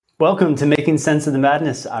Welcome to Making Sense of the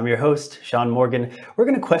Madness. I'm your host, Sean Morgan. We're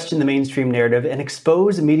going to question the mainstream narrative and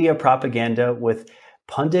expose media propaganda with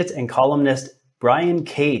pundit and columnist Brian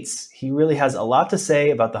Cates. He really has a lot to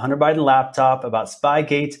say about the Hunter Biden laptop, about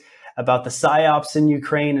Spygate, about the PSYOPs in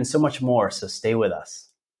Ukraine, and so much more. So stay with us.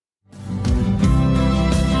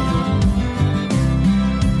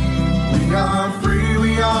 We are free,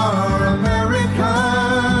 we are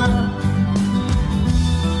America.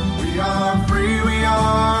 We are free, we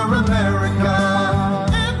are America.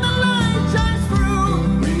 And the light shines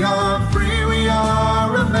through. We are free, we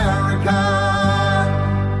are America.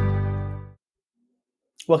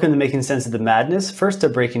 Welcome to Making Sense of the Madness. First, a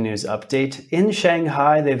breaking news update. In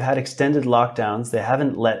Shanghai, they've had extended lockdowns. They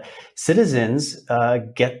haven't let citizens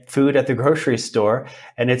get food at the grocery store,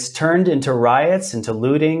 and it's turned into riots, into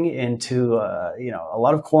looting, into a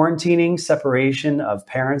lot of quarantining, separation of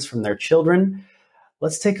parents from their children.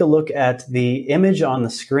 Let's take a look at the image on the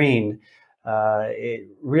screen. It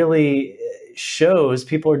really shows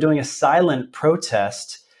people are doing a silent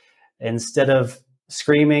protest instead of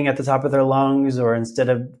screaming at the top of their lungs, or instead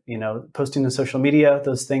of, posting to social media.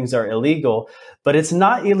 Those things are illegal, but it's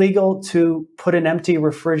not illegal to put an empty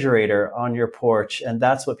refrigerator on your porch. And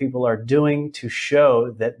that's what people are doing to show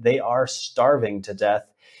that they are starving to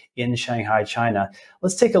death in Shanghai, China.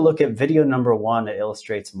 Let's take a look at video number 1. It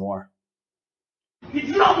illustrates more. 你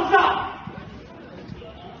知道不知道？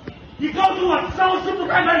你告诉我，超市不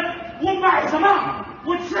开门，我买什么？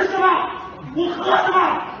我吃什么？我喝什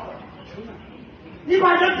么？你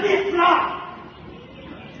把人逼死了！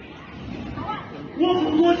我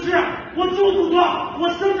祖国是，我住祖国，我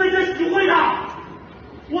身份证实惠的，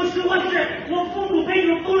我实惠是我父母给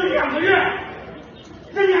你们供了2个月，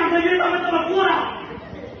这2个月他们怎么过的？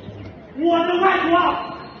我的外婆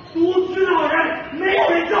独居老人，没有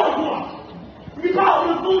人照顾。 你把我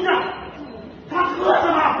们封着，他喝什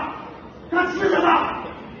么？他吃什么？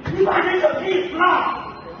你把人给逼死了！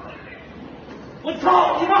我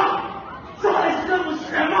操你妈！这还是政府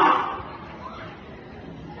是人吗？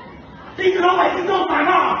这个老百姓造反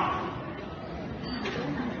吗？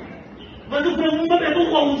我就说我们别不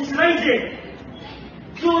火武器了已经，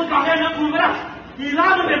就我刚才人出来了，你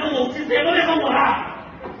哪都别不火武器，谁都别跟我了。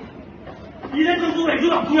你的政府委就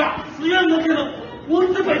党出呀，4月我这个。 我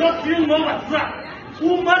是北到10月我子，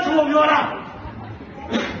我没钞票了。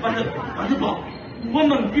反正不，我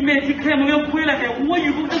们这边一开门要回来，我以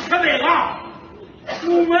后就吃白了。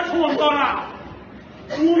我没钞票了，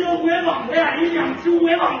我要外网的，你2期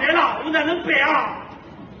外网的了，我哪能白啊？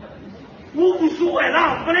我50块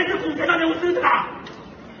了，本来是公车上的，我收的了。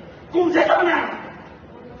公车上呢？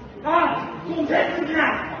啊，公车是不是？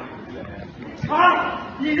啊，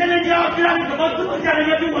你在人家虽然你怎么这么家人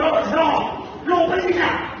家对我老板吃了？ 老百姓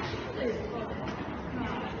啊！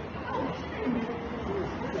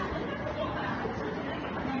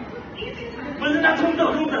不是那冲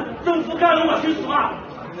政政府干了我谁说啊？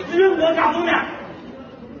只有我干中的，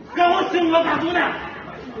让我生我干中的，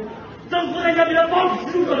政府人家给他包皮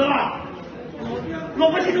就得了吧？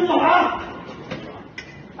老百姓是我啊！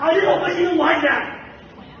啊，你老百姓是我还是？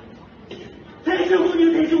退休工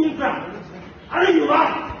资退休工资，还是有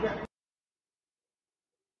吧？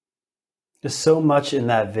 There's so much in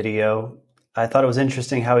that video. I thought it was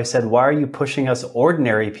interesting how he said, "Why are you pushing us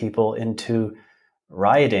ordinary people into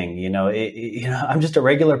rioting? I'm just a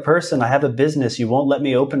regular person. I have a business. You won't let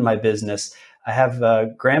me open my business. I have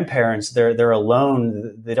grandparents. They're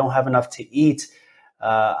alone. They don't have enough to eat.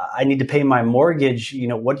 I need to pay my mortgage.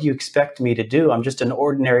 What do you expect me to do? I'm just an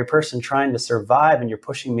ordinary person trying to survive, and you're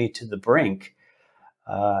pushing me to the brink."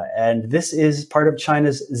 And this is part of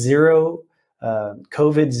China's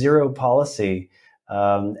COVID zero policy.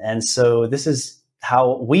 And so this is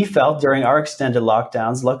how we felt during our extended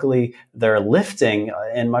lockdowns. Luckily, they're lifting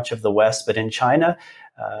in much of the West, but in China,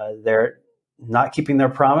 they're not keeping their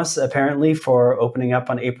promise, apparently, for opening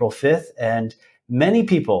up on April 5th. And many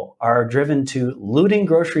people are driven to looting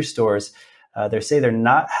grocery stores. They say they're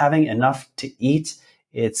not having enough to eat.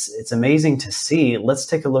 It's amazing to see. Let's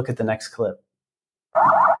take a look at the next clip.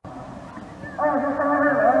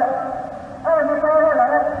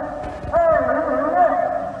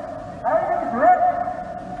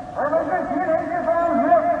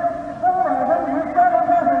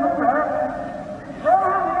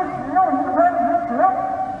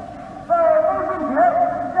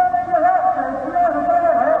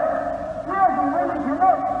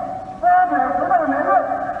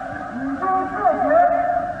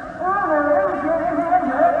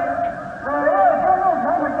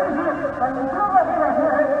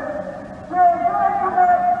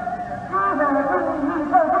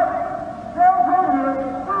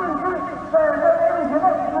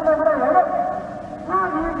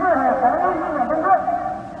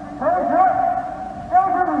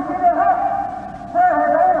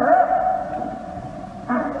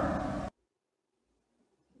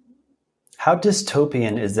 how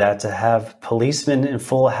dystopian is that to have policemen in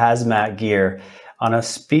full hazmat gear on a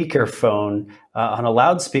speakerphone, on a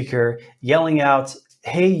loudspeaker, yelling out,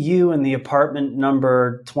 "Hey, you in the apartment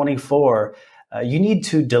number 24, you need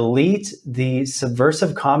to delete the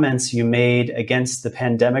subversive comments you made against the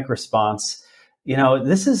pandemic response." You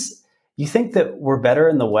think that we're better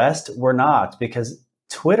in the West? We're not, because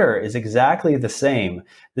Twitter is exactly the same.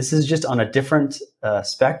 This is just on a different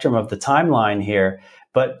spectrum of the timeline here.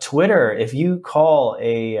 But Twitter, if you call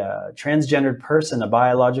a transgendered person a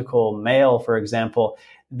biological male, for example,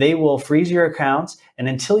 they will freeze your account, and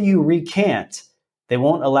until you recant, they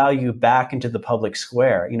won't allow you back into the public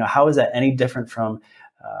square. How is that any different from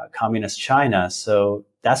communist China? So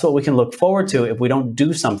that's what we can look forward to if we don't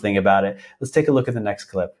do something about it. Let's take a look at the next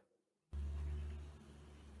clip.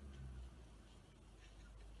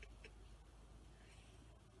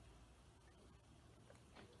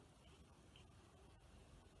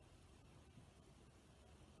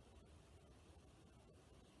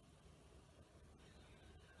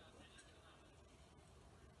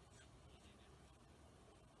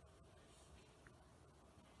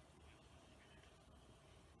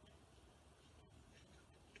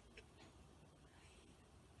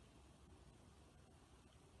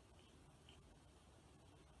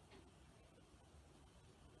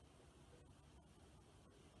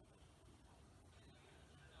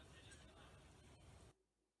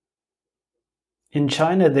 In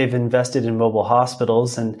China, they've invested in mobile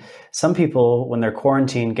hospitals, and some people, when they're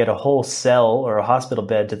quarantined, get a whole cell or a hospital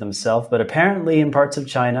bed to themselves. But apparently in parts of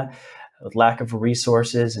China, with lack of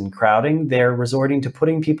resources and crowding, they're resorting to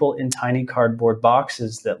putting people in tiny cardboard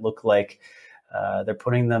boxes that look like they're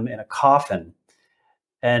putting them in a coffin.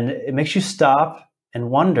 And it makes you stop and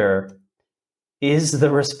wonder, is the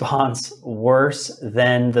response worse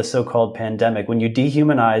than the so-called pandemic? When you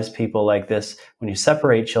dehumanize people like this, when you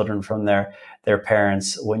separate children from their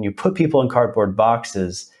parents, when you put people in cardboard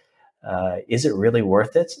boxes, is it really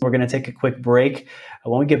worth it? We're going to take a quick break.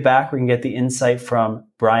 When we get back, we can get the insight from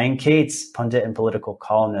Brian Cates, pundit and political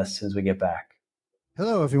columnist, as we get back.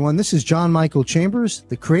 Hello, everyone. This is John Michael Chambers,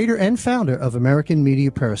 the creator and founder of American Media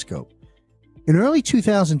Periscope. In early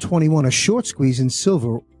 2021, a short squeeze in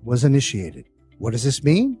silver was initiated. What does this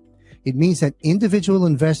mean? It means that individual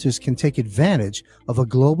investors can take advantage of a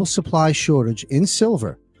global supply shortage in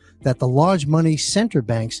silver, that the large money center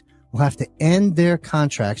banks will have to end their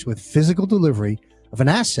contracts with physical delivery of an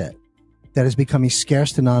asset that is becoming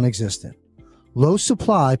scarce to non-existent. Low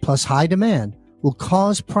supply plus high demand will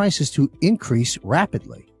cause prices to increase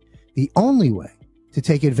rapidly. The only way to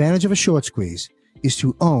take advantage of a short squeeze is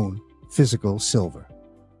to own physical silver.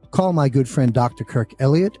 Call my good friend Dr. Kirk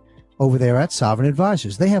Elliott over there at Sovereign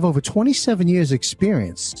Advisors. They have over 27 years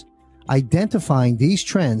experience identifying these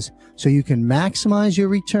trends so you can maximize your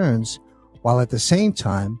returns while at the same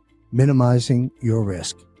time minimizing your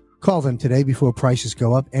risk. Call them today before prices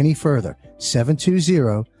go up any further.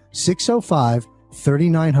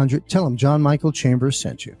 720-605-3900. Tell them John Michael Chambers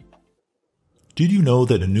sent you. Did you know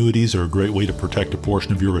that annuities are a great way to protect a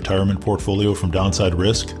portion of your retirement portfolio from downside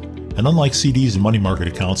risk? And unlike CDs and money market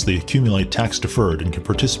accounts, they accumulate tax-deferred and can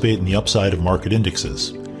participate in the upside of market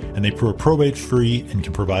indexes. And they are probate-free and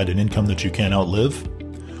can provide an income that you can't outlive.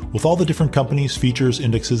 With all the different companies, features,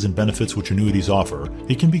 indexes, and benefits which annuities offer,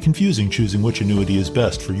 it can be confusing choosing which annuity is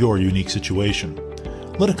best for your unique situation.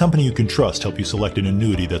 Let a company you can trust help you select an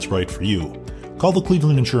annuity that's right for you. Call the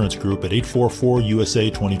Cleveland Insurance Group at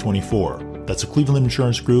 844-USA-2024. That's the Cleveland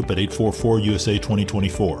Insurance Group at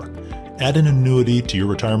 844-USA-2024. Add an annuity to your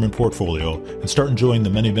retirement portfolio and start enjoying the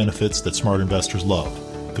many benefits that smart investors love.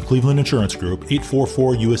 The Cleveland Insurance Group,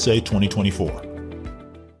 844-USA-2024.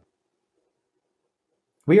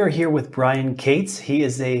 We are here with Brian Cates. He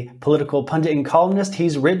is a political pundit and columnist.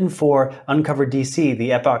 He's written for Uncover DC,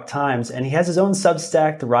 the Epoch Times, and he has his own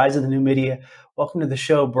Substack, The Rise of the New Media. Welcome to the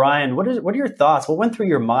show, Brian. What are your thoughts? What went through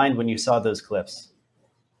your mind when you saw those clips?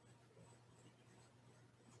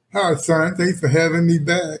 Hi, son. Thanks for having me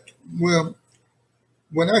back. Well,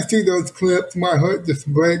 when I see those clips, my heart just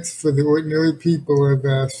breaks for the ordinary people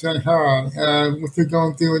of Shanghai. What they're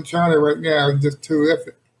going through in China right now is just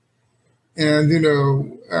terrific. And,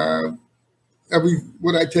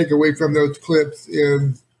 what I take away from those clips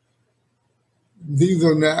is these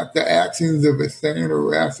are not the actions of a sane or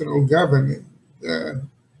rational government.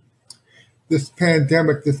 This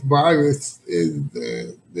pandemic, this virus, is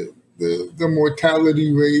the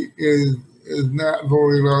mortality rate is not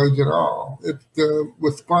very large at all. The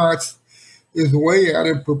response is way out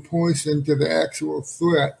of proportion to the actual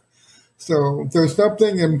threat. So there's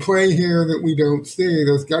something in play here that we don't see.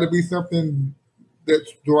 There's got to be something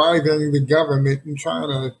that's driving the government in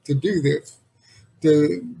China to do this.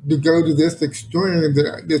 to go to this extreme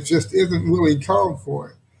that just isn't really called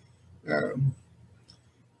for.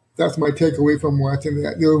 That's my takeaway from watching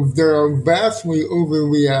that. They're vastly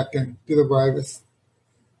overreacting to the virus.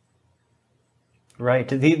 Right.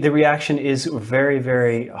 The reaction is very,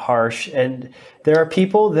 very harsh. And there are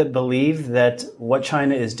people that believe that what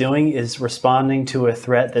China is doing is responding to a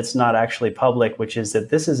threat that's not actually public, which is that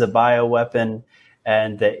this is a bioweapon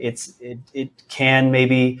and that it can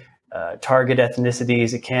maybe target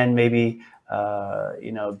ethnicities. It can maybe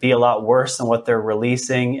be a lot worse than what they're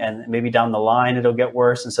releasing, and maybe down the line it'll get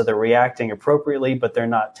worse. And so they're reacting appropriately, but they're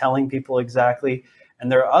not telling people exactly.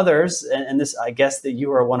 And there are others, and this, I guess that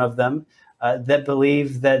you are one of them, that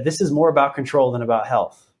believe that this is more about control than about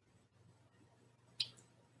health.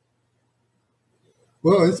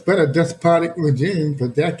 Well, it's been a despotic regime for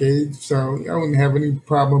decades, so I wouldn't have any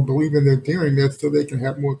problem believing they're doing this so they can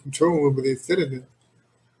have more control over their citizens.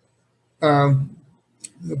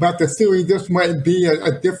 About the theory, this might be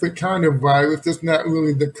a different kind of virus. It's not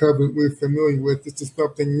really the COVID we're familiar with. This is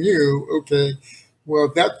something new. Okay,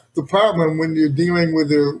 well, that's the problem when you're dealing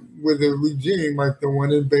with a regime like the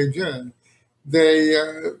one in Beijing.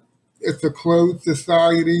 It's a closed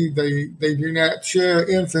society. They do not share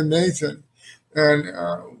information,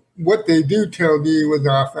 and what they do tell you is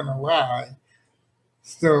often a lie.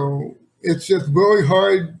 So it's just very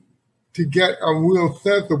hard to get a real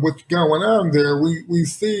sense of what's going on there. We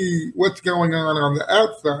see what's going on the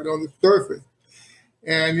outside, on the surface,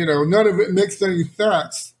 and none of it makes any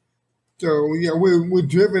sense. So we're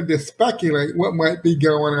driven to speculate what might be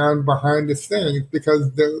going on behind the scenes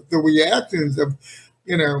because the reactions of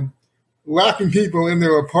locking people in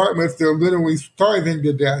their apartments, they're literally starving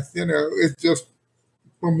to death. It's just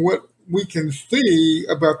from what we can see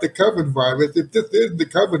about the COVID virus. If this is the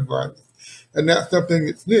COVID virus and not something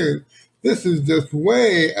that's new, this is just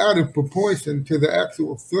way out of proportion to the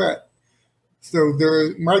actual threat. So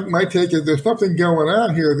my take is there's something going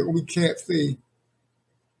on here that we can't see.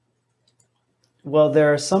 Well,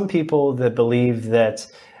 there are some people that believe that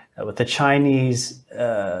with the Chinese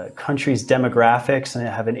country's demographics and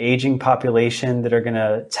have an aging population that are going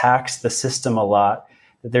to tax the system a lot,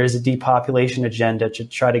 that there's a depopulation agenda to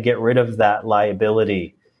try to get rid of that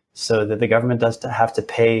liability so that the government doesn't have to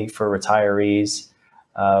pay for retirees.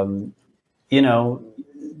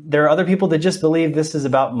 There are other people that just believe this is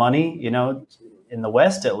about money. In the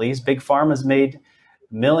West, at least, Big Pharma's made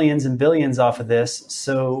millions and billions off of this.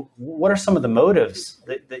 So what are some of the motives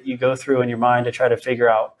that you go through in your mind to try to figure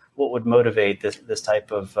out what would motivate this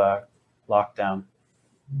type of lockdown?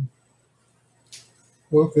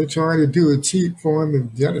 Well, if they're trying to do a cheap form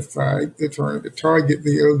of genocide, they're trying to target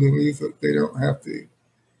the elderly so they don't have to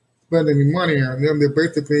spend any money on them. They're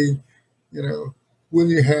basically, when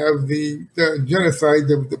you have the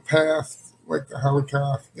genocide of the past, like the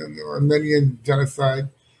Holocaust and the Armenian genocide,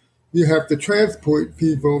 you have to transport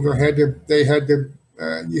people. You had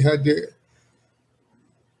to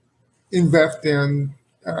invest in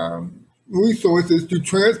resources to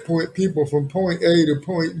transport people from point A to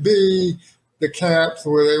point B. The camps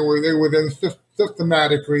where they were then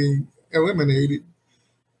systematically eliminated.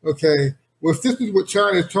 Okay, well, if this is what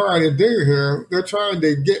China's trying to do here, they're trying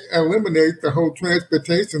to eliminate the whole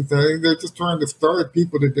transportation thing. They're just trying to starve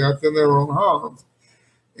people to death in their own homes.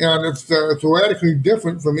 And it's radically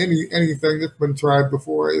different from anything that's been tried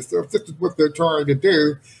before. So if this is what they're trying to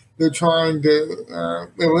do, they're trying to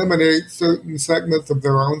eliminate certain segments of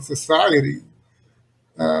their own society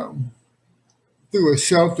through a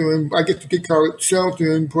I guess you could call it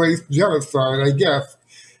shelter-in-place genocide. I guess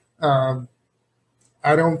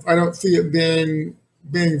I don't see it being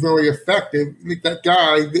very effective. Like that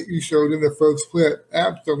guy that you showed in the first clip,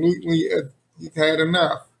 absolutely, he's had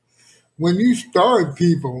enough. When you starve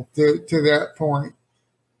people to that point,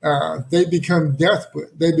 they become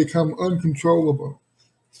desperate. They become uncontrollable.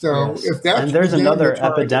 So yes. If that's and there's another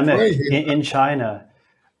epidemic in China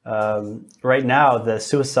right now. The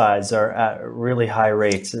suicides are at really high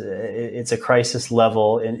rates. It's a crisis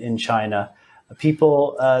level in China.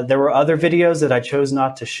 People. There were other videos that I chose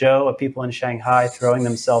not to show of people in Shanghai throwing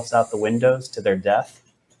themselves out the windows to their death.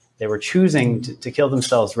 They were choosing to kill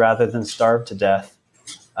themselves rather than starve to death.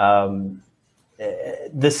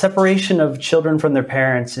 The separation of children from their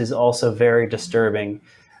parents is also very disturbing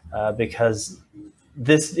because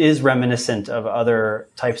this is reminiscent of other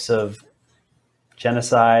types of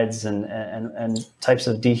genocides and types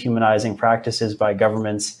of dehumanizing practices by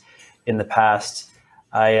governments in the past.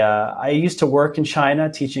 I used to work in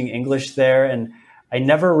China teaching English there, and I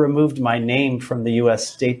never removed my name from the U.S.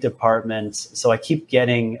 State Department, so I keep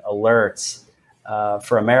getting alerts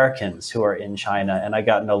for Americans who are in China, and I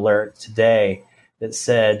got an alert today that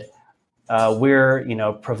said, we're,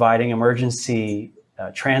 providing emergency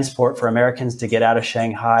transport for Americans to get out of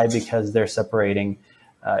Shanghai because they're separating.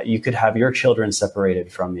 You could have your children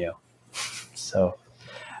separated from you. So,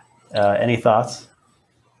 any thoughts?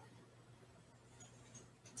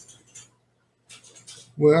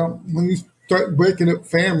 Well, when you start breaking up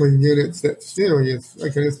family units, that's serious. I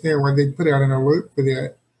can understand why they put out an alert for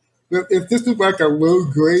that. But if this is like a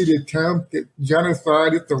low-grade attempt at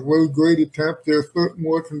genocide, it's a low-grade attempt to assert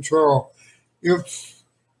more control. If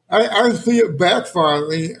I see it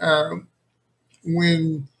backfiring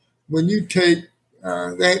when you take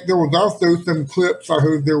there was also some clips. I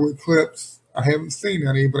heard there were clips. I haven't seen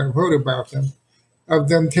any, but I've heard about them of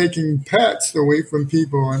them taking pets away from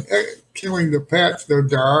people and killing the pets, their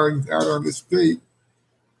dogs, out on the street.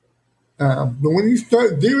 But when you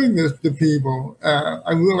start doing this to people,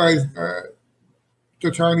 I realize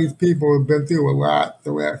the Chinese people have been through a lot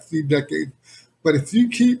the last few decades. But if you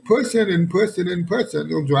keep pushing and pushing and pushing,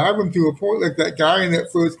 you'll drive them to a point like that guy in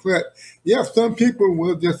that first clip. Yeah, some people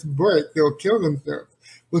will just break. They'll kill themselves.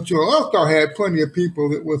 But you'll also have plenty of people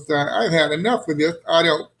that will say, I've had enough of this. I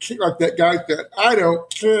don't care. Like that guy said, I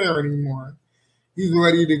don't care anymore. He's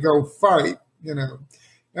ready to go fight,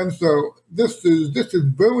 And so this is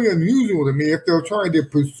very unusual to me. If they're trying to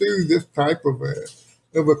pursue this type of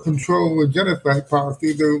a control or genocide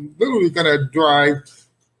policy, they're literally going to drive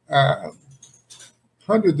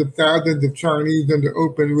hundreds of thousands of Chinese into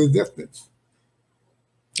open resistance.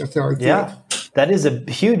 That's how I feel. Yeah, that is a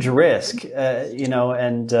huge risk,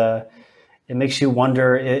 and it makes you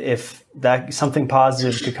wonder if that something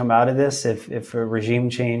positive could come out of this, if a regime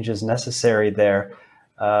change is necessary there.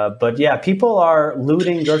 But yeah, people are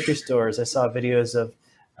looting grocery stores. I saw videos of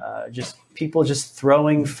just people just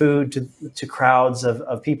throwing food to crowds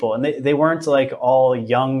of people. And they weren't like all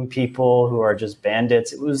young people who are just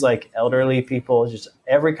bandits. It was like elderly people, just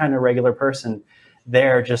every kind of regular person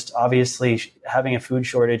there, just obviously having a food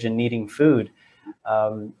shortage and needing food.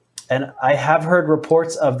 And I have heard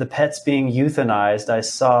reports of the pets being euthanized. I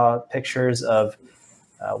saw pictures of,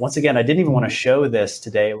 once again, I didn't even want to show this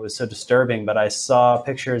today. It was so disturbing, but I saw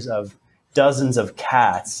pictures of dozens of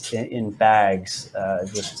cats in bags,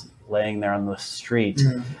 just laying there on the street.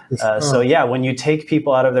 So yeah, when you take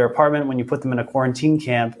people out of their apartment, when you put them in a quarantine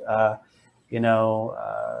camp,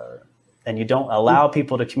 and you don't allow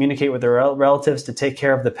people to communicate with their relatives to take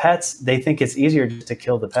care of the pets, they think it's easier to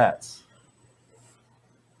kill the pets.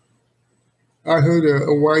 I heard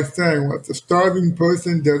a wife saying, "What the starving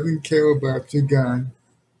person doesn't care about your gun,"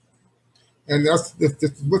 and that's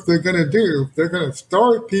what they're going to do. They're going to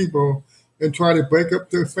starve people and try to break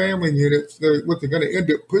up their family units. They're going to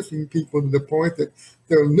end up pushing people to the point that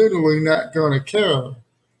they're literally not going to care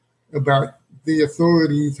about the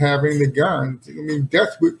authorities having the guns. I mean,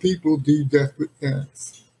 desperate people do desperate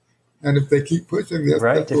things, and if they keep pushing this,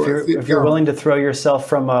 right? If you're willing to throw yourself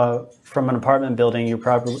from an apartment building, you're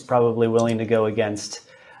probably willing to go against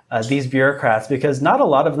these bureaucrats, because not a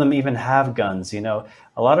lot of them even have guns. A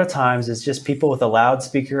lot of times it's just people with a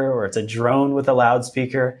loudspeaker, or it's a drone with a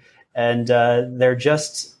loudspeaker, and they're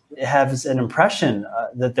just have an impression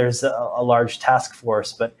that there's a large task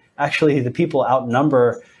force, but actually the people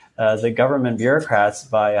outnumber the government bureaucrats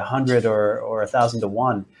by 100 or 1,000 to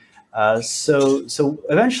 1. So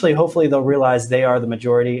eventually, hopefully, they'll realize they are the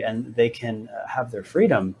majority and they can have their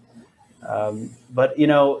freedom. But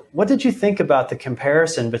what did you think about the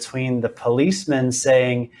comparison between the policemen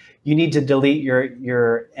saying you need to delete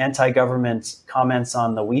your anti-government comments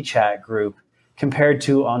on the WeChat group, compared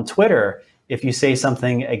to on Twitter, if you say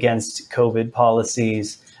something against COVID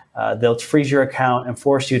policies, they'll freeze your account and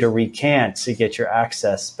force you to recant to get your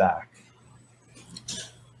access back?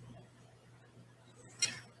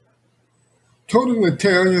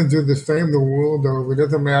 Totalitarians are the same the world over. It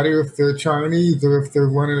doesn't matter if they're Chinese or if they're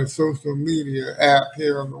running a social media app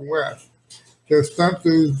here in the West. They're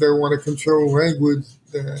censors. They want to control language.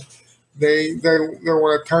 They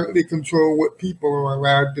want to tightly control what people are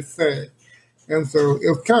allowed to say. And so it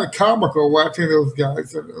was kind of comical watching those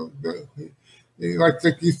guys.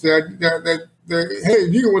 Like you said, hey,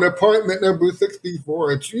 you in apartment number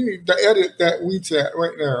 64, you need to edit that WeChat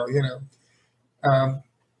right now,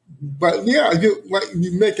 But yeah, you're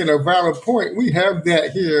making a valid point. We have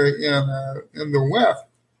that here in the West.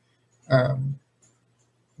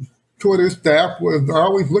 Twitter staff was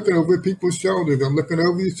always looking over people's shoulders. They're looking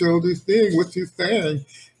over your shoulders, seeing what you're saying.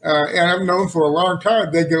 And I've known for a long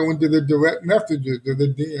time they go into the direct messages or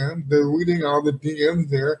the DMs. They're reading all the DMs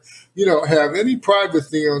there. You don't have any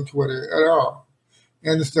privacy on Twitter at all.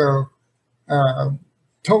 And so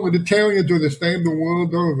totalitarians do the same the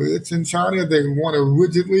world over. It's in China. They want to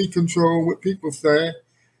rigidly control what people say.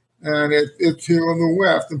 And it's here on the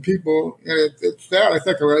West. And people, and it's sad. I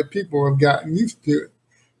think a lot of people have gotten used to it.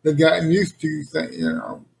 They've gotten used to saying,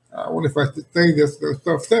 I wonder if I should say this. They're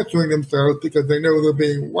self-censoring themselves because they know they're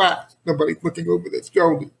being watched. Nobody's looking over their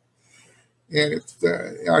shoulder. And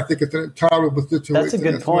I think it's an intolerable situation. That's a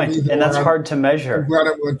good point. And that's hard to measure. I'm glad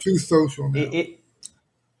I'm on Truth Social now.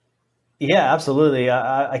 Yeah, absolutely.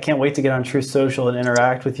 I can't wait to get on Truth Social and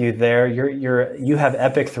interact with you there. You have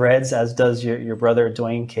epic threads, as does your brother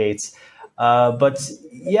Dwayne Cates. But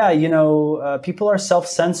yeah, people are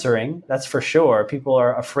self-censoring. That's for sure. People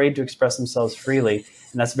are afraid to express themselves freely,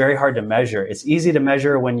 and that's very hard to measure. It's easy to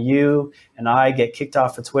measure when you and I get kicked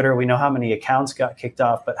off of Twitter. We know how many accounts got kicked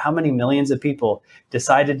off, but how many millions of people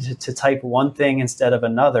decided to type one thing instead of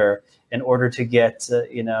another in order to get a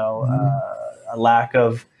lack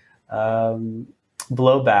of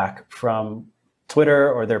blowback from Twitter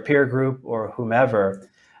or their peer group or whomever.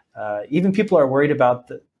 Even people are worried about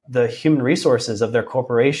the human resources of their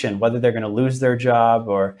corporation, whether they're going to lose their job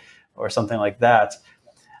or something like that.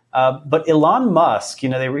 But Elon Musk,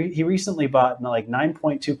 he recently bought like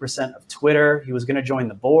 9.2% of Twitter. He was going to join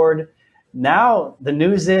the board. Now the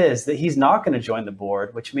news is that he's not going to join the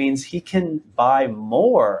board, which means he can buy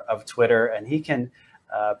more of Twitter and he can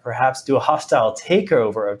perhaps do a hostile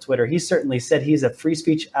takeover of Twitter. He certainly said he's a free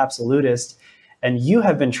speech absolutist, and you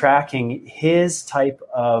have been tracking his type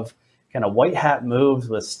of kind of white hat moves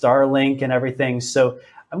with Starlink and everything. So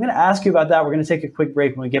I'm going to ask you about that. We're going to take a quick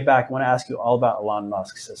break. When we get back, I want to ask you all about Elon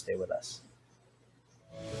Musk, so stay with us.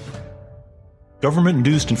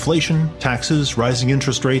 Government-induced inflation, taxes, rising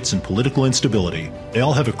interest rates, and political instability. They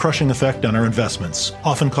all have a crushing effect on our investments,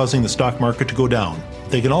 often causing the stock market to go down.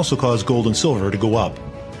 They can also cause gold and silver to go up.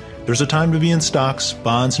 There's a time to be in stocks,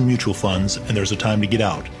 bonds, and mutual funds, and there's a time to get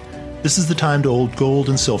out. This is the time to hold gold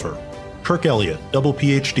and silver. Kirk Elliott, double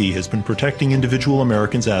PhD, has been protecting individual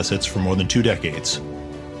Americans' assets for more than 2 decades.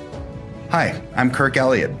 Hi, I'm Kirk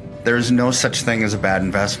Elliott. There is no such thing as a bad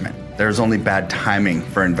investment. There is only bad timing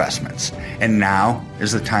for investments. And now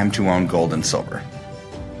is the time to own gold and silver.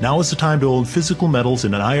 Now is the time to own physical metals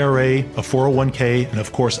in an IRA, a 401k, and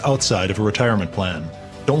of course outside of a retirement plan.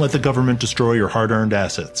 Don't let the government destroy your hard-earned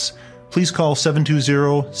assets. Please call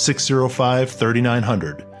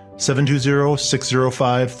 720-605-3900.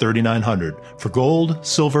 720-605-3900 for gold,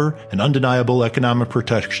 silver, and undeniable economic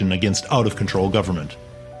protection against out-of-control government.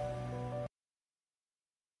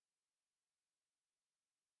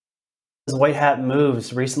 White hat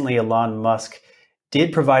moves. Recently, Elon Musk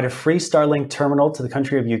did provide a free Starlink terminal to the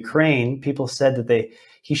country of Ukraine. People said that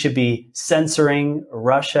he should be censoring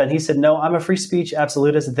Russia, and he said, no, I'm a free speech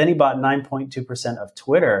absolutist. And then he bought 9.2% of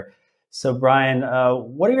Twitter. So, Brian,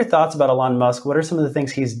 what are your thoughts about Elon Musk? What are some of the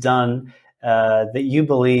things he's done that you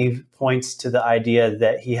believe points to the idea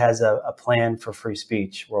that he has a plan for free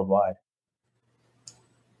speech worldwide?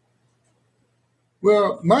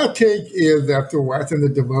 Well, my take is, after watching the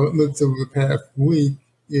developments of the past week,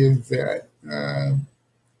 is that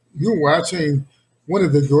you're watching one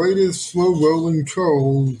of the greatest slow-rolling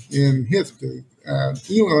trolls in history.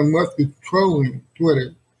 Elon Musk is trolling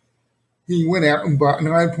Twitter. He went out and bought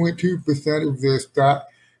 9.2% of their stock,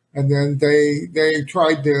 and then they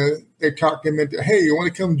talked him into, hey, you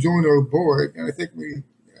want to come join our board? And I think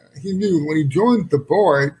he knew when he joined the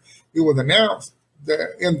board, it was announced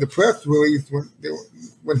that in the press release when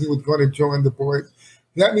he was going to join the board.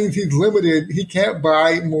 That means he's limited. He can't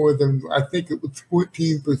buy more than, I think it was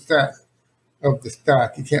 14% of the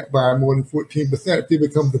stock. He can't buy more than 14% if he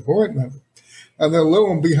becomes a board member. And then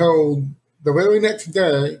lo and behold, the very next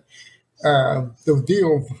day, the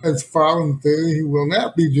deal has fallen through. He will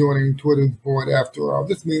not be joining Twitter's board after all.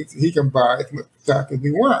 This means he can buy as much stock as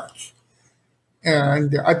he wants.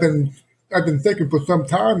 And I've been thinking for some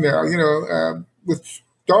time now, with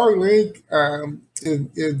Starlink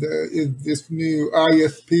is this new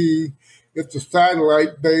ISP. It's a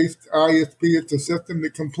satellite-based ISP. It's a system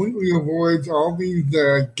that completely avoids all these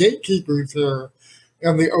gatekeepers here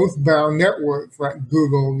and the oath-bound networks like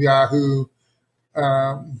Google, Yahoo,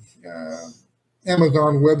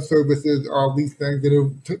 Amazon Web Services, all these things.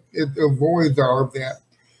 It avoids all of that.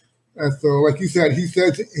 And so, like you said, he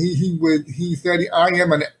said I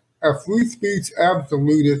am a free speech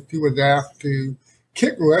absolutist. He was asked to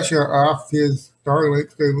kick Russia off his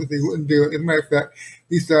Starlink service. He wouldn't do it. As a matter of fact,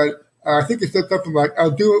 he said, I think he said something like,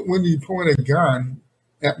 I'll do it when you point a gun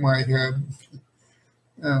at my head.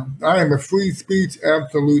 I am a free speech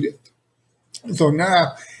absolutist. So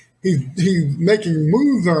now he's making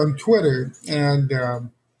moves on Twitter, and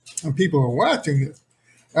people are watching this.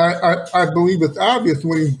 I believe it's obvious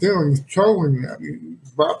what he's doing. He's trolling them. He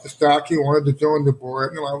bought the stock. He wanted to join the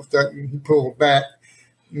board, and all of a sudden he pulled back.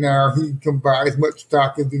 Now he can buy as much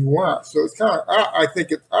stock as he wants. So it's kind of, I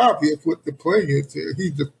think it's obvious what the play is here.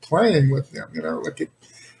 He's just playing with them,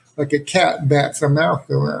 like a cat bats a mouse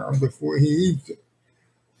around before he eats it.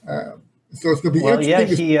 So it's going to be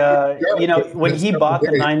interesting. When he bought the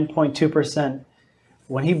 9.2%,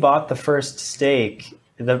 when he bought the first stake,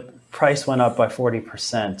 the price went up by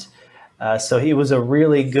 40%. So it was a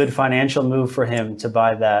really good financial move for him to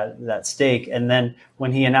buy that stake. And then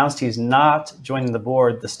when he announced he's not joining the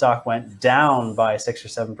board, the stock went down by 6 or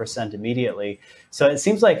 7% immediately. So it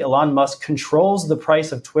seems like Elon Musk controls the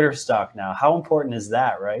price of Twitter stock now. How important is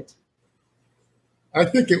that, right? I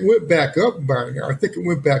think it went back up by now. I think it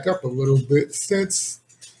went back up a little bit since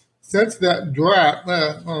that drop.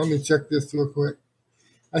 Let me check this real quick.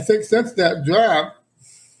 I think since that drop,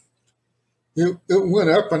 it went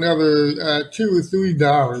up another $2 or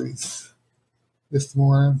 $3 this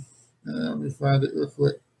morning. Let me find it real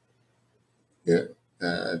quick.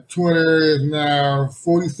 Twitter is now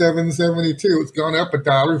 $47.72. It's gone up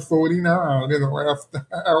 $1.49 in the last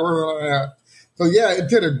hour and a half. So yeah, it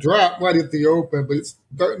did a drop right at the open, but it's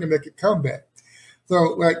starting to make a comeback.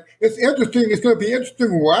 So it's interesting. It's going to be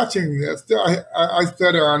interesting watching this. I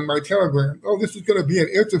said on my Telegram, this is going to be an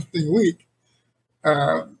interesting week.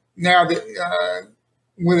 Now that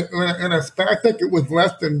I think it was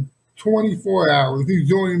less than 24 hours, he's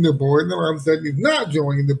joining the board, and then all of a sudden he's not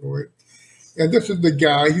joining the board. And this is the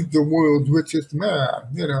guy, he's the world's richest man,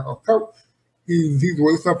 He's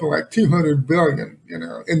worth something like $200 billion,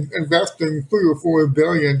 investing $3 or $4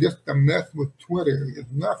 billion just to mess with Twitter is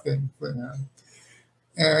nothing for him.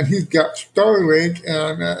 And he's got Starlink,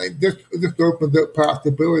 and this opens up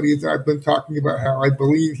possibilities. I've been talking about how I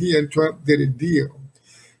believe he and Trump did a deal.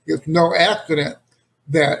 It's no accident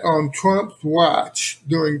that on Trump's watch,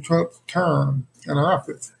 during Trump's term in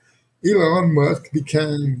office, Elon Musk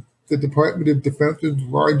became the Department of Defense's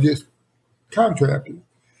largest contractor.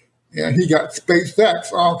 And he got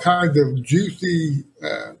SpaceX all kinds of juicy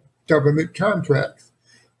government contracts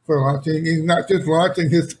for launching. He's not just launching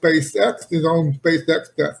his own SpaceX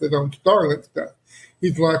stuff, his own Starlink stuff.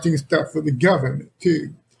 He's launching stuff for the government,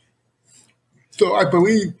 too. So I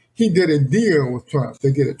believe he did a deal with Trump.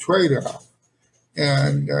 They did a trade-off.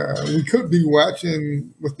 And we could be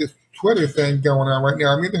watching with this Twitter thing going on right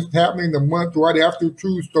now. I mean, this is happening the month right after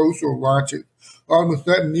True Social launches. All of a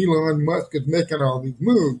sudden, Elon Musk is making all these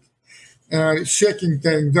moves. And it's shaking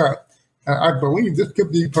things up. I believe this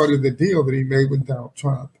could be part of the deal that he made with Donald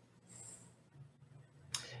Trump.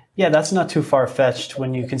 Yeah, that's not too far-fetched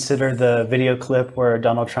when you consider the video clip where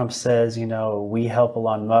Donald Trump says, we help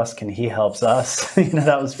Elon Musk and he helps us.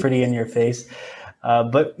 That was pretty in your face.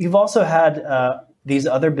 But you've also had these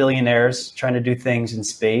other billionaires trying to do things in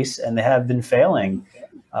space, and they have been failing.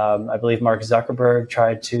 I believe Mark Zuckerberg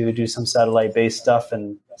tried to do some satellite-based stuff,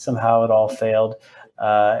 and somehow it all failed.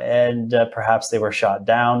 And perhaps they were shot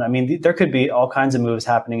down. I mean, there could be all kinds of moves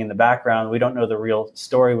happening in the background. We don't know the real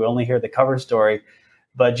story. We only hear the cover story.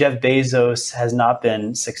 But Jeff Bezos has not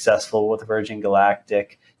been successful with Virgin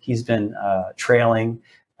Galactic. He's been trailing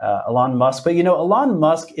Elon Musk. But, Elon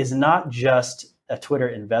Musk is not just a Twitter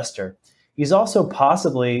investor. He's also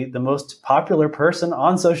possibly the most popular person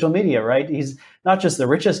on social media, right? He's not just the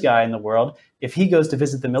richest guy in the world. If he goes to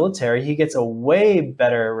visit the military, he gets a way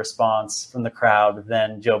better response from the crowd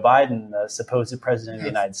than Joe Biden, the supposed president of the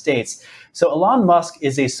United States. So Elon Musk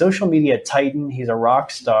is a social media titan. He's a rock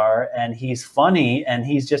star, and he's funny, and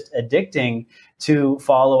he's just addicting to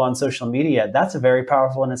follow on social media. That's very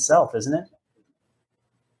powerful in itself, isn't it?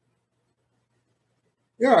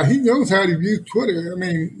 Yeah, he knows how to use Twitter. I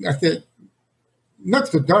mean, I think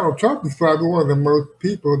next to Donald Trump is probably one of the most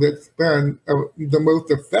people that's been the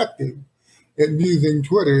most effective at using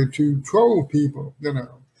Twitter to troll people,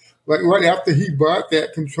 Like right after he bought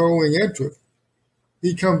that controlling interest,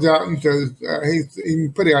 he comes out and says, he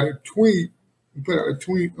put out a tweet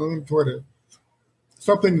on Twitter,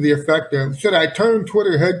 something to the effect of, should I turn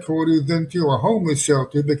Twitter headquarters into a homeless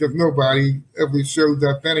shelter because nobody ever shows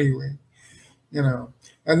up anyway,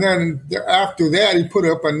 And then after that, he put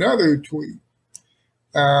up another tweet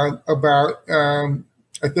about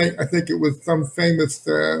I think it was some famous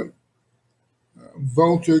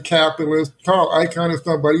vulture capitalist Carl Icahn or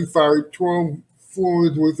somebody fired 12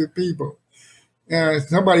 floors worth of people, and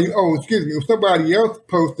somebody else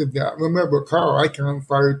posted that. Remember, Carl Icahn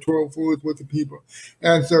fired 12 floors worth of people,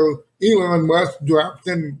 and so Elon Musk dropped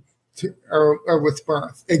in a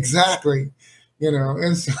response exactly,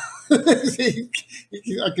 and so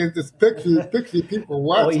I can just picture people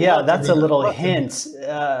watching. Well, yeah, that's a little hint.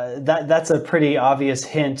 That's a pretty obvious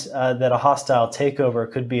hint that a hostile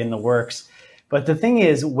takeover could be in the works. But the thing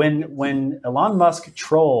is, when Elon Musk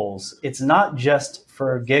trolls, it's not just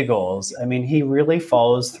for giggles. I mean, he really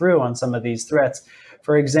follows through on some of these threats.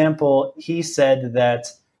 For example, he said that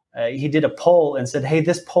he did a poll and said, "Hey,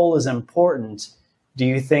 this poll is important. Do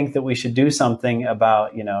you think that we should do something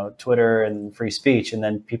about, Twitter and free speech?" And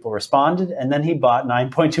then people responded, and then he bought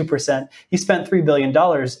 9.2%. He spent $3 billion.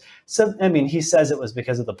 So, I mean, he says it was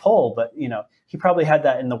because of the poll, but, he probably had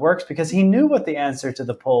that in the works because he knew what the answer to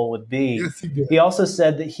the poll would be. Yes, he did. He also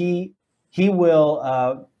said that he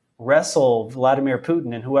will wrestle Vladimir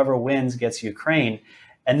Putin, and whoever wins gets Ukraine.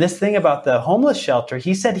 And this thing about the homeless shelter,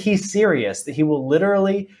 he said he's serious, that he will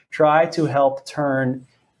literally try to help turn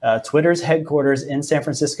Twitter's headquarters in San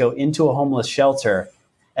Francisco into a homeless shelter.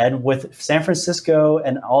 And with San Francisco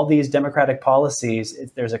and all these democratic policies,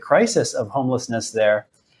 there's a crisis of homelessness there.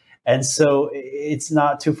 And so it's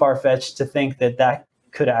not too far-fetched to think that that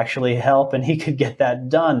could actually help and he could get that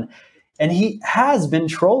done. And he has been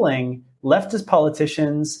trolling leftist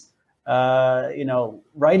politicians,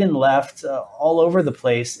 right and left, all over the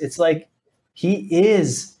place. It's like he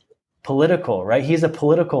is political, right? He's a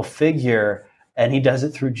political figure. And he does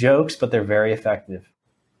it through jokes, but they're very effective.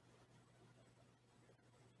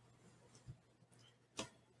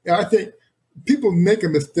 Yeah, I think people make a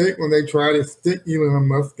mistake when they try to stick Elon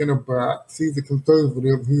Musk in a box. He's a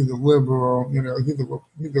conservative, he's a liberal,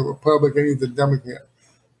 he's a Republican, he's a Democrat.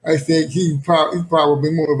 I think he's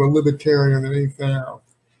probably more of a libertarian than anything else.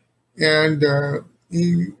 And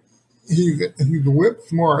he's whip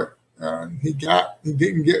smart. He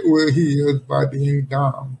didn't get where he is by being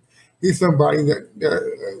dumb. He's somebody that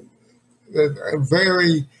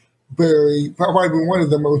very, very, probably one of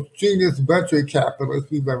the most genius venture capitalists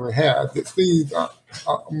we've ever had, that sees a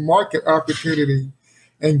market opportunity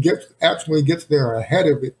and gets there ahead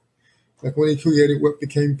of it. Like when he created what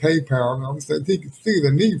became PayPal, and all of a sudden he could see the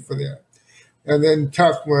need for that. And then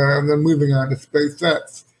Tesla, and then moving on to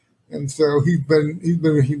SpaceX. And so he's been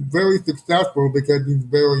very successful because he's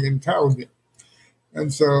very intelligent.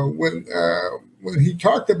 And so when he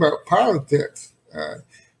talked about politics,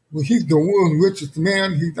 he's the world's richest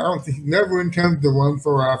man. He never intends to run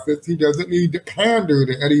for office. He doesn't need to pander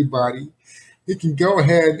to anybody. He can go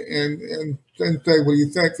ahead and say what he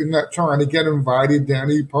thinks and not trying to get invited to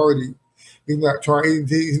any party. He's not trying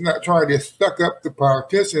to suck up the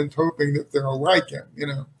politicians hoping that they'll like him,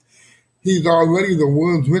 He's already the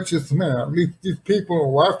world's richest man. These people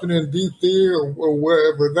in Washington, D.C. or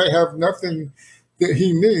wherever, they have nothing that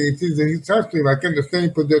he needs. He's essentially like in the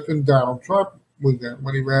same position Donald Trump was in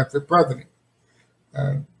when he ran for president.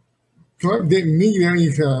 Trump didn't need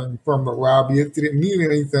anything from the lobbyists. He didn't need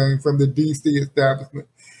anything from the D.C. establishment.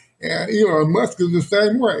 And Elon Musk is the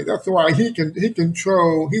same way. That's why he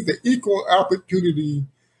control. He's an equal opportunity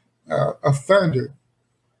offender.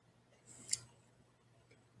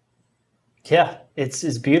 Yeah,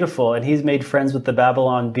 it's beautiful. And he's made friends with the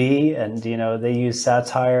Babylon Bee, and they use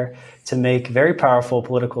satire to make very powerful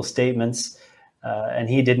political statements. And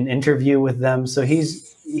he did an interview with them. So he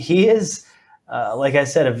is, like I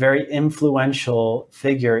said, a very influential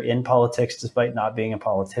figure in politics, despite not being a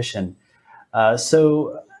politician.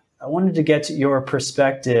 So I wanted to get your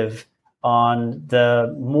perspective on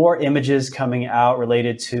the more images coming out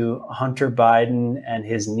related to Hunter Biden and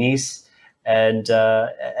his niece, and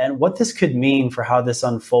what this could mean for how this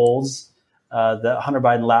unfolds. The Hunter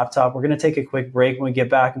Biden laptop. We're going to take a quick break. When we get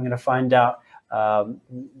back, I'm going to find out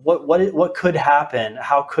what could happen.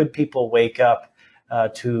 How could people wake up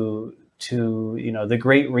to the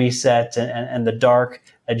Great Reset and the dark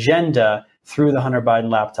agenda through the Hunter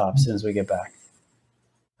Biden laptop as soon as we get back.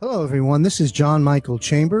 Hello, everyone. This is John Michael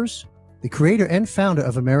Chambers, the creator and founder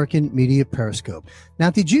of American Media Periscope. Now,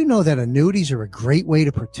 did you know that annuities are a great way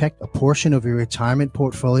to protect a portion of your retirement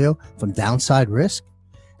portfolio from downside risk?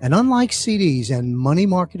 And unlike CDs and money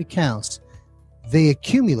market accounts, they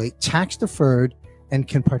accumulate tax-deferred and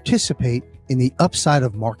can participate in the upside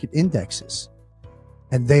of market indexes.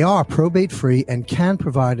 And they are probate-free and can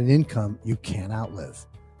provide an income you can't outlive.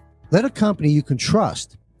 Let a company you can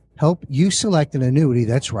trust help you select an annuity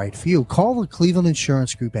that's right for you. Call the Cleveland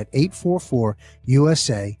Insurance Group at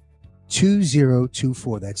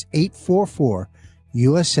 844-USA-2024. That's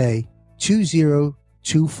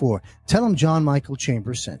 844-USA-2024. Tell them John Michael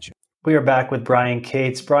Chambers sent you. We are back with Brian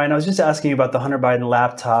Cates. Brian, I was just asking you about the Hunter Biden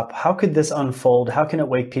laptop. How could this unfold? How can it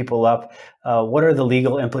wake people up? What are the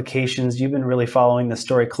legal implications? You've been really following this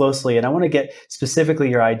story closely, and I want to get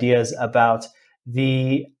specifically your ideas about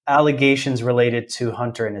the allegations related to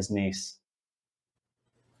Hunter and his niece?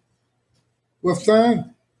 Well,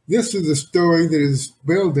 Sam, this is a story that is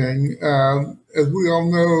building. As we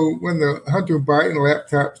all know, when the Hunter Biden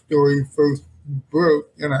laptop story first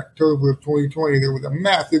broke in October of 2020, there was a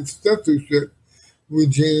massive censorship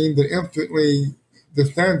regime that instantly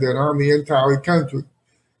descended on the entire country.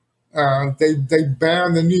 They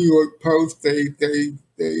banned the New York Post.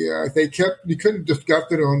 They kept, you couldn't discuss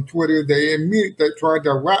it on Twitter. They immediately tried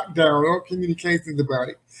to lock down all communications about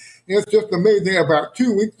it. And it's just amazing. About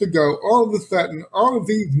 2 weeks ago, all of a sudden, all of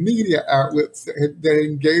these media outlets that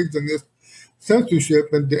engaged in this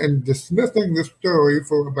censorship and dismissing the story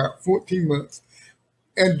for about 14 months.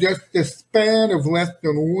 And just the span of less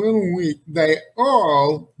than 1 week, they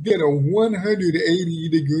all did a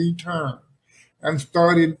 180-degree turn and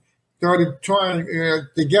started trying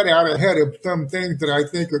to get out ahead of some things that I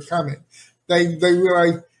think are coming. They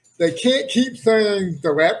realize they can't keep saying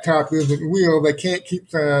the laptop isn't real. They can't keep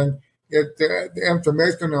saying the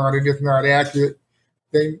information on it is not accurate.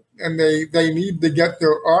 They need to get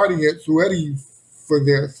their audience ready for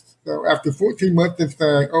this. So after 14 months of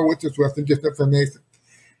saying, oh, it's just disinformation,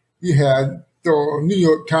 you had the New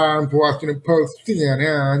York Times, Washington Post,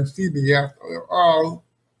 CNN, CBS, all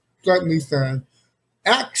suddenly saying,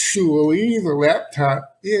 actually, the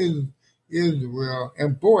laptop is real.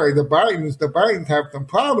 And boy, the Bidens have some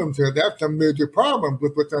problems here. They have some major problems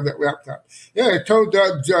with what's on that laptop. Yeah, it turns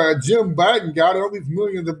out Jim Biden got all these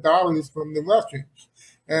millions of dollars from the Russians.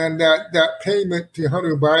 And that payment to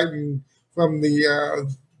Hunter Biden from the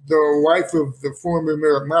wife of the former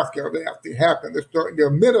mayor of Moscow, they have to happen. They're starting to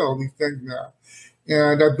admit all these things now.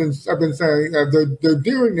 And I've been saying they're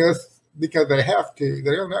doing this because they have to.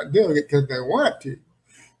 They're not doing it because they want to.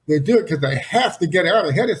 They do it because they have to get out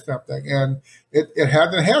ahead of something. And it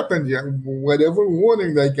hasn't happened yet. Whatever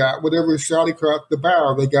warning they got, whatever shot across the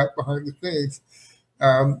bow they got behind the scenes,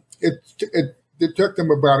 it took them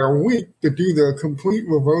about a week to do the complete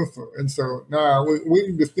reversal. And so now we're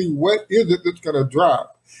waiting to see what is it that's going to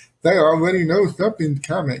drop. They already know something's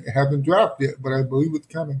coming. It hasn't dropped yet, but I believe it's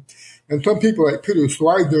coming. And some people like Peter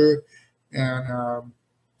Schweizer and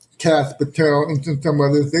Cass Patel and some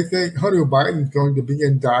others, they think Hunter Biden's going to be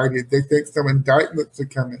indicted. They think some indictments are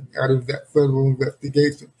coming out of that federal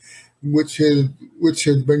investigation, which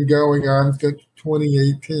has been going on since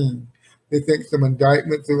 2018. They think some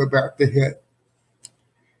indictments are about to hit.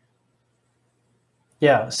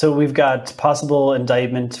 Yeah, so we've got possible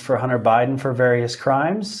indictment for Hunter Biden for various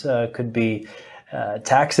crimes. Could be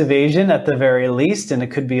tax evasion at the very least, and it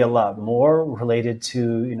could be a lot more related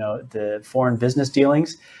to the foreign business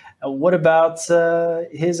dealings. What about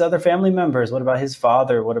his other family members? What about his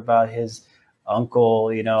father? What about his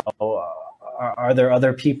uncle? Are there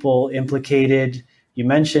other people implicated? You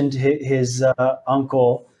mentioned his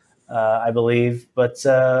uncle. I believe. But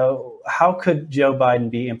how could Joe Biden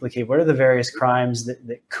be implicated? What are the various crimes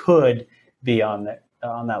that could be on that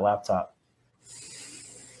laptop?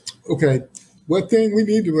 Okay. One thing we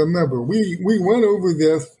need to remember, we went over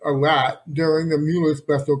this a lot during the Mueller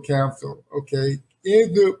special counsel. Okay.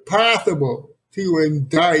 Is it possible to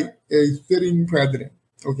indict a sitting president?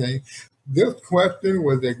 Okay. This question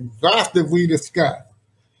was exhaustively discussed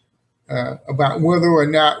about whether or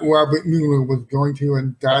not Robert Mueller was going to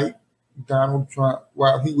indict Donald Trump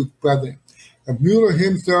while he was president. And Mueller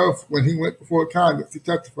himself, when he went before Congress, he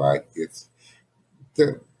testified, it's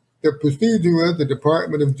the procedure is the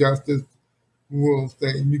Department of Justice rules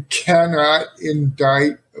say you cannot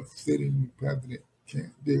indict a sitting president.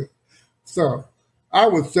 Can't do it. So I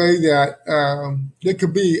would say that there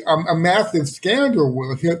could be a massive scandal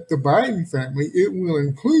will hit the Biden family. It will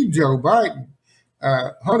include Joe Biden.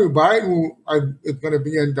 Hunter Biden is going to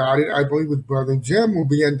be indicted. I believe his brother Jim will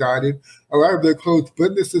be indicted. A lot of their close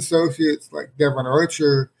business associates like Devon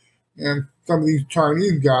Archer and some of these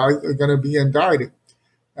Chinese guys are going to be indicted.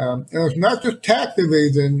 And it's not just tax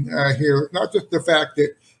evasion here. It's not just the fact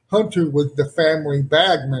that Hunter was the family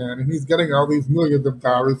bag man and he's getting all these millions of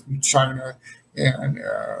dollars from China and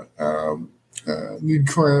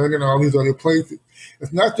Ukraine and all these other places.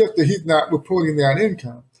 It's not just that he's not reporting that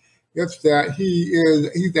income. It's that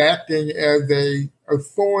he's acting as a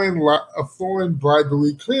foreign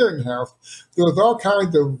bribery clearinghouse. There's all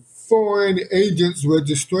kinds of Foreign Agents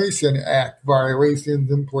Registration Act violations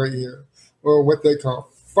in play here, or what they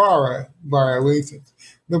call FARA violations.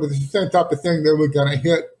 Remember, this is the same type of thing they were going to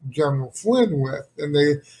hit General Flynn with, and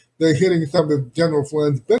they're hitting some of General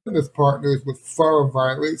Flynn's business partners with FARA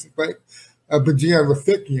violations, like Bajan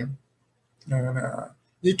Rafikian and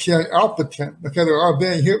Eken Alphatin, because they're all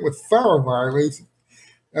being hit with FARA violations.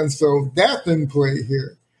 And so that's in play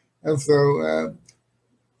here. And so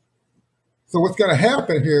what's going to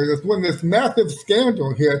happen here is when this massive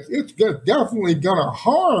scandal hits, it's definitely going to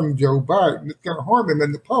harm Joe Biden. It's going to harm him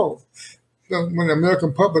in the polls. So when the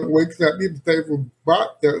American public wakes up, even if they were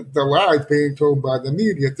bought the lies being told by the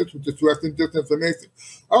media, this was disrupting disinformation.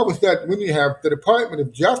 All of a sudden, when you have the Department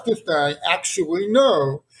of Justice saying, actually,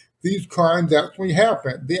 no, these crimes actually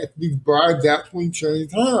happened. These bribes actually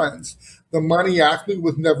changed hands. The money actually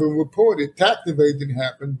was never reported. Tax evasion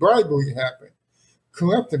happened. Bribery happened.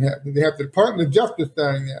 Corruption happened. They have the Department of Justice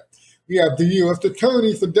saying that. We have the U.S.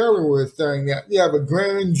 Attorney for Delaware saying that. We have a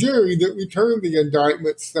grand jury that returned the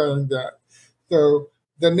indictment saying that. So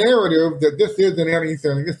the narrative that this isn't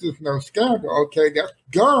anything, this is no scandal, okay, that's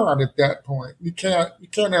gone at that point. You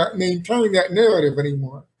cannot maintain that narrative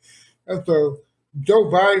anymore. And so Joe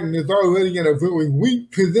Biden is already in a very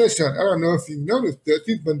weak position. I don't know if you noticed this.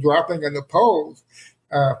 He's been dropping in the polls.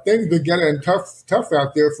 Things are getting tough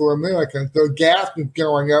out there for Americans. So gas is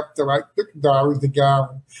going up to like $6 a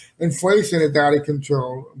gallon. Inflation is out of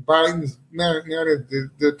control. Biden's managed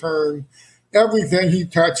to turn everything he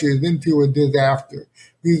touches into a disaster.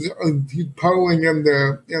 He's polling in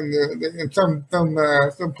some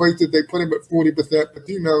places they put him at 40%, but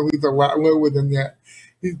he's a lot lower than that.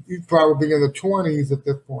 He's probably in the 20s at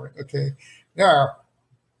this point. Okay, now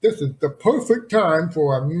this is the perfect time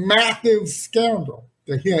for a massive scandal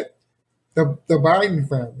to hit the Biden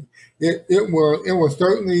family. It will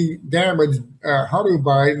certainly damage Hunter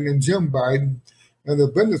Biden and Jim Biden and the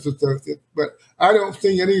business associates, but I don't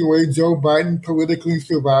see any way Joe Biden politically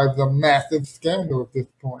survives a massive scandal at this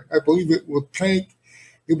point. I believe it will take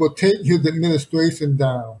his administration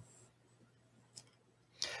down.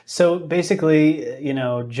 So basically,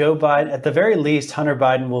 Joe Biden, at the very least, Hunter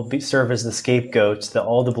Biden will serve as the scapegoat that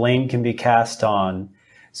all the blame can be cast on,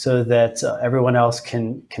 so that everyone else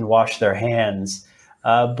can wash their hands.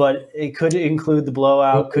 But it could include the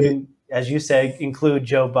blowout, could, as you say, include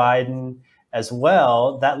Joe Biden as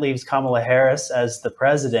well. That leaves Kamala Harris as the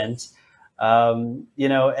president. So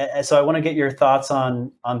I want to get your thoughts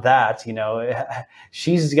on that.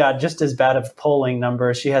 She's got just as bad of polling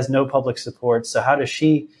numbers. She has no public support. So how does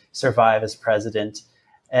she survive as president?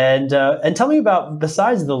 And tell me about,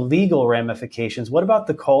 besides the legal ramifications, what about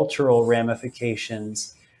the cultural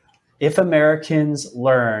ramifications? If Americans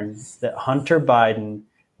learn that Hunter Biden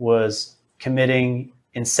was committing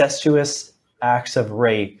incestuous acts of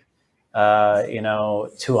rape,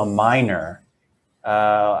 to a minor,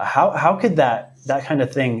 how could that kind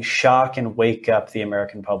of thing shock and wake up the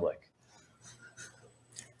American public?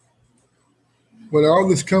 When all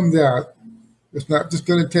this comes out, it's not just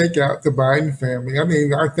going to take out the Biden family. I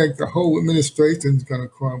mean, I think the whole administration is going to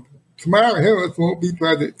crumble. Kamala Harris won't be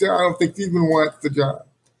president. I don't think she even wants the job.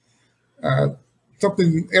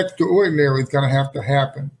 Something extraordinary is going to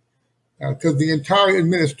happen because the entire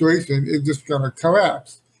administration is just going to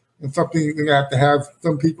collapse. And something you're going to have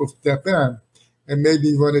some people step in and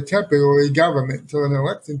maybe run a temporary government until an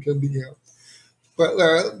election can be held. But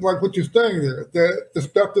like what you're saying there, the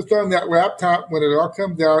stuff that's on that laptop, when it all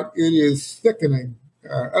comes out, it is sickening.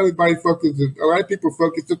 A lot of people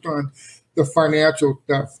focus just on the financial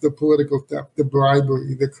stuff, the political stuff, the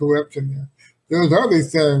bribery, the corruption there. There's other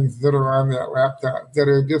things that are on that laptop that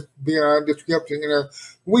are just beyond description.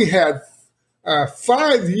 We had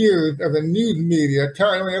 5 years of the news media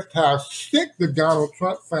telling us how sick the Donald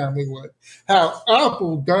Trump family was, how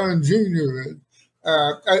awful Don Jr. is.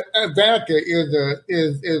 Ivanka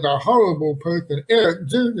is a horrible person. Eric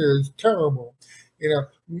Jr. is terrible.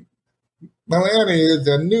 Melania is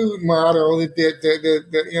a nude model. She's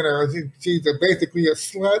basically a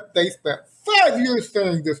slut. They spent 5 years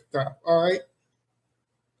saying this stuff. All right.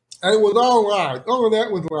 And it was all lies. All of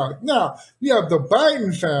that was lies. Now, you have the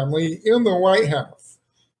Biden family in the White House.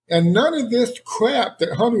 And none of this crap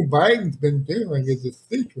that Hunter Biden's been doing is a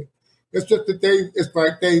secret. It's just that they've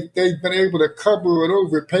been able to cover it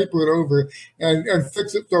over, paper it over, and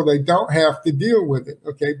fix it so they don't have to deal with it.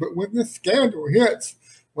 Okay, but when this scandal hits,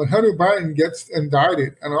 when Hunter Biden gets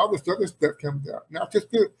indicted and all this other stuff comes out, not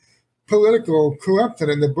just the political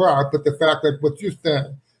corruption and the bribe, but the fact that what you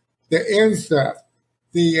said, the incest,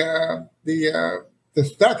 the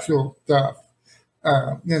sexual stuff,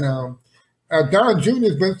 Don Jr.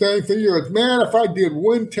 has been saying for years, man, if I did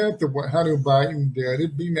 1/10 of what Hunter Biden did,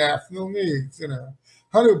 it'd be national news.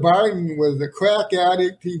 Hunter Biden was a crack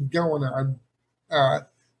addict. He's going on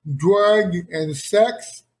drug and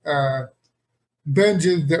sex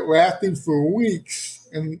binges that lasted for weeks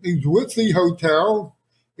in these ritzy hotels.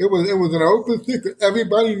 It was an open secret.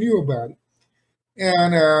 Everybody knew about it.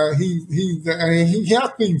 and he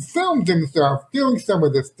actually filmed himself doing some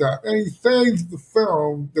of this stuff, and he saves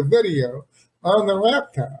the video on the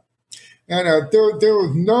laptop. And there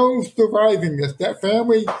was no surviving this. That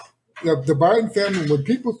family, the Biden family, when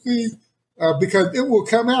people see, because it will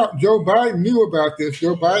come out, Joe Biden knew about this.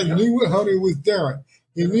 Joe Biden knew what Hunter was doing.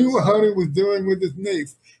 He knew what Hunter was doing with his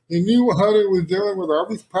niece. He knew what Hunter was doing with all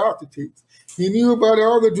these prostitutes. He knew about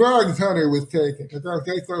all the drugs Hunter was taking.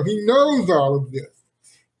 Okay, so he knows all of this,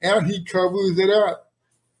 and he covers it up.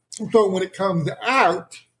 So when it comes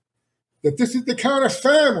out that this is the kind of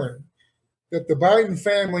family that the Biden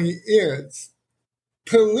family is,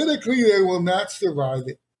 politically they will not survive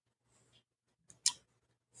it.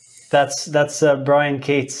 That's Brian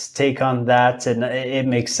Cates' take on that, and it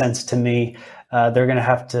makes sense to me. They're going to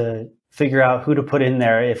have to figure out who to put in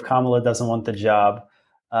there if Kamala doesn't want the job.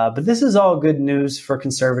 But this is all good news for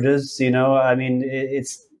conservatives. You know, I mean,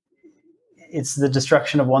 it's the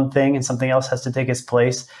destruction of one thing and something else has to take its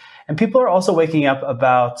place. And people are also waking up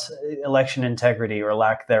about election integrity or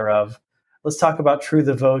lack thereof. Let's talk about True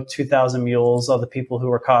the Vote, 2,000 Mules, all the people who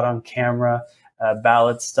were caught on camera,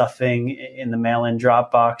 ballot stuffing in the mail-in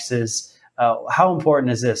drop boxes. How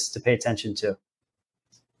important is this to pay attention to?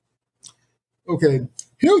 Okay,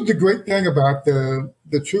 here's the great thing about the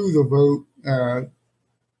True the Vote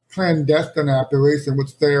clandestine operation,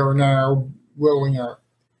 which they are now rolling out,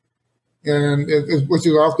 and which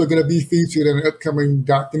is also going to be featured in an upcoming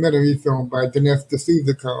documentary film by Dinesh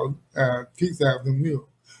D'Souza called 2,000 Mules.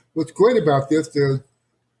 What's great about this is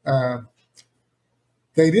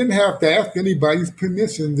they didn't have to ask anybody's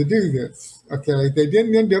permission to do this. Okay, they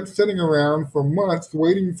didn't end up sitting around for months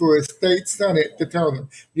waiting for a state senate to tell them,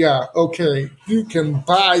 yeah, okay, you can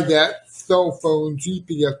buy that cell phone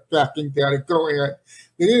GPS tracking data. Go ahead.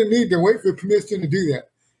 They didn't need to wait for permission to do that.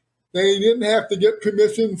 They didn't have to get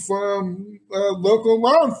permission from local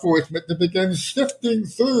law enforcement to begin sifting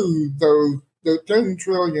through the 10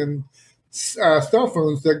 trillion cell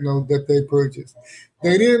phone signals that they purchased.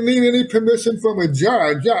 They didn't need any permission from a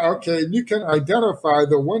judge. Yeah, okay, you can identify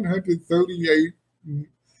the 138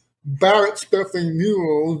 ballot stuffing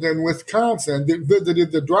mules in Wisconsin that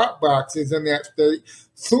visited the drop boxes in that state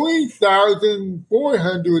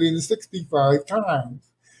 3,465 times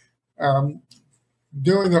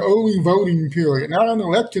during the early voting period. Not on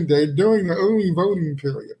election day, during the early voting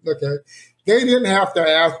period. Okay, they didn't have to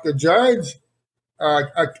ask a judge,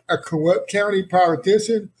 a corrupt county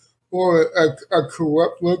politician, or a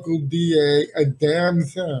corrupt local DA a damn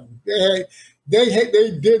thing. They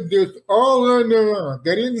did this all on their own.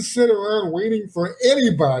 They didn't sit around waiting for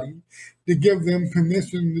anybody to give them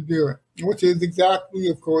permission to do it, which is exactly,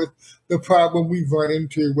 of course, the problem we've run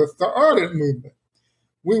into with the audit movement.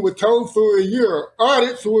 We were told for a year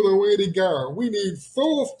audits were the way to go. We need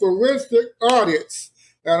full forensic audits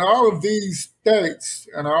in all of these states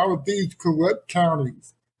and all of these corrupt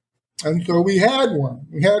counties. And so we had one.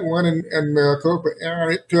 We had one in Maricopa,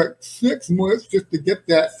 and it took 6 months just to get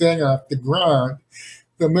that thing off the ground.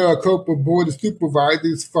 The Maricopa Board of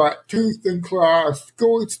Supervisors fought tooth and claw, a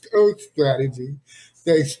scorched earth strategy.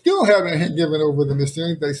 They still haven't given over the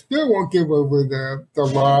machines. They still won't give over the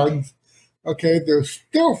logs. Okay, they're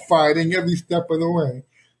still fighting every step of the way.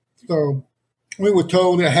 So we were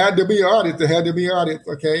told there had to be audits,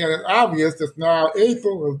 okay? And it's obvious it's now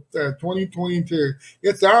April of 2022.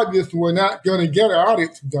 It's obvious we're not going to get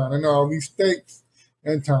audits done in all these states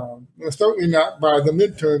and towns. We're certainly not by the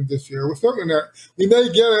midterms this year. We're certainly not. We may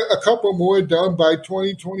get a couple more done by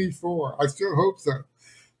 2024. I sure hope so.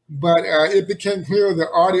 But it became clear that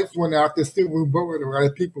audits were not the silver bullet, or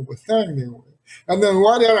as people were saying they were. And then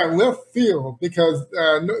right out of left field, because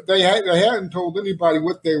they hadn't told anybody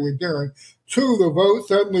what they were doing, True the Vote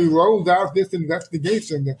suddenly rolled out this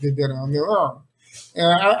investigation that they did on their own.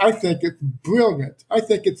 And I think it's brilliant.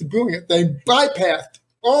 They bypassed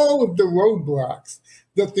all of the roadblocks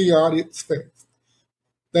that the audits faced.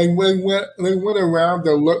 They went around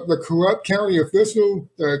the corrupt county officials,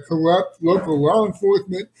 the corrupt local law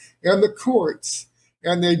enforcement, and the courts.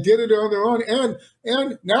 And they did it on their own.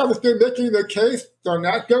 And now that they're making their case, they're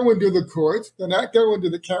not going to the courts. They're not going to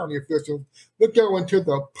the county officials. They're going to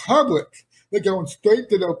the public. They're going straight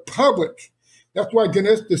to the public. That's why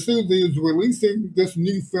Dinesh D'Souza is releasing this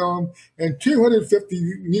new film in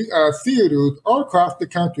 250 theaters all across the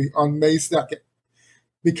country on May 2nd.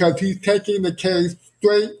 Because he's taking the case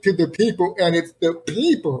straight to the people, and it's the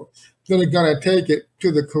people that are going to take it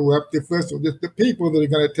to the corrupt officials. It's the people that are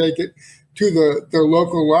going to take it to the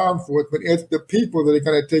local law enforcement. It's the people that are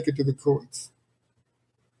going to take it to the courts.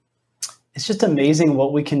 It's just amazing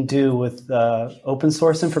what we can do with open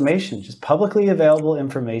source information, just publicly available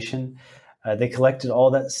information. They collected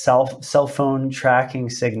all that cell phone tracking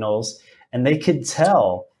signals, and they could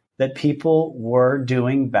tell that people were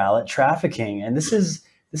doing ballot trafficking. And this is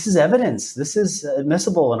evidence. This is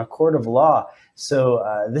admissible in a court of law. So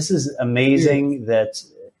this is amazing that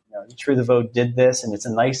True the Vote did this, and it's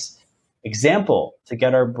a nice example to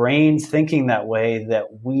get our brains thinking that way,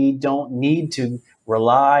 that we don't need to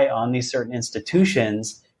rely on these certain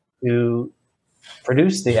institutions to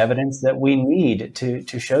produce the evidence that we need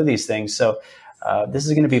to show these things. So this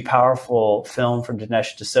is going to be a powerful film from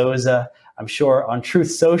Dinesh D'Souza. I'm sure on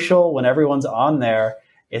Truth Social, when everyone's on there,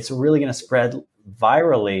 it's really going to spread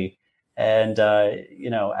virally. And,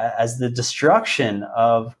 as the destruction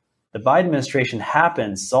of the Biden administration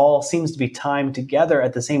happens, it all seems to be timed together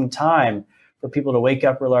at the same time for people to wake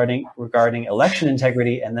up regarding election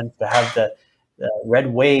integrity, and then to have the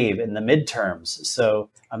red wave in the midterms. So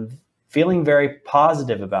I'm feeling very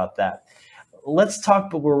positive about that. Let's talk,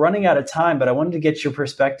 but we're running out of time, but I wanted to get your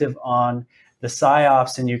perspective on the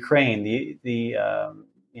psyops in Ukraine, the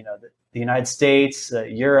United States,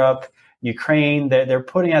 Europe, Ukraine. They're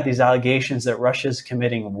putting out these allegations that Russia's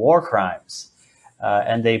committing war crimes,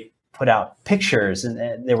 and they put out pictures,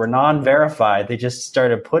 and they were non-verified. They just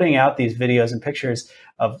started putting out these videos and pictures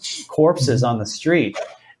of corpses on the street.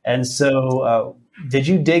 And so did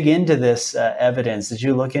you dig into this evidence? Did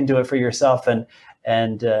you look into it for yourself? And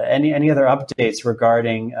any other updates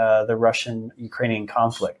regarding the Russian-Ukrainian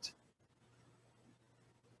conflict?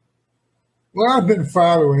 Well, I've been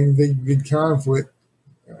following the conflict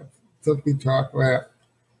since we talked last.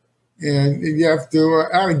 And you have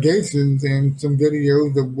allegations and some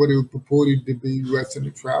videos of what are purported to be Russian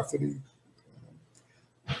atrocities.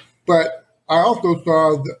 But I also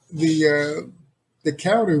saw the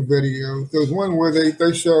counter video. There's one where they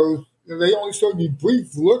only show you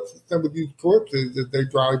brief looks at some of these corpses as they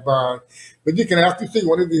drive by. But you can actually see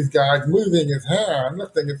one of these guys moving his hand,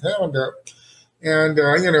 lifting his hand up. And,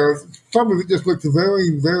 some of it just looks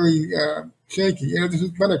very, very shaky. This has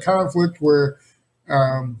been a conflict where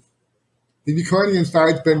the Ukrainian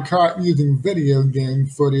side's been caught using video game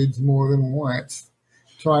footage more than once,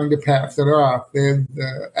 trying to pass it off as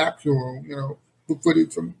actual,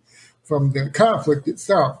 footage from the conflict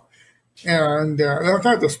itself. And all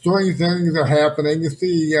kinds of strange things are happening. You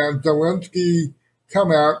see Zelensky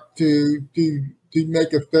come out to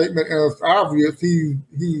make a statement, and it's obvious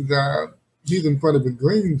he's in front of a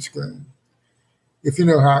green screen. If you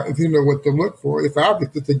know what to look for, it's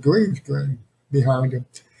obvious it's a green screen behind him.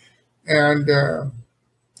 And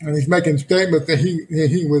he's making statements that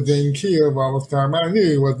he was in Kiev all this time. I knew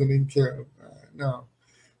he wasn't in Kiev. No.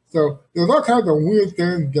 So there's all kinds of weird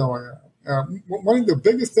things going on. One of the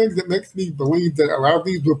biggest things that makes me believe that a lot of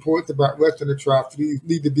these reports about Russian atrocities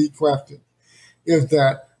need to be questioned is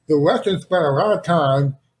that the Russians spent a lot of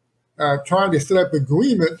time trying to set up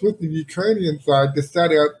agreements with the Ukrainian side to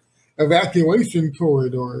set up evacuation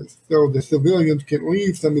corridors so the civilians can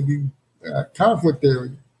leave some of these conflict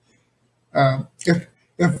areas.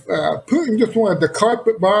 If Putin just wanted to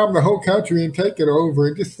carpet bomb the whole country and take it over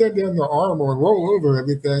and just send in the armor and roll over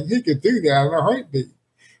everything, he could do that in a heartbeat.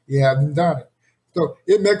 He hasn't done it. So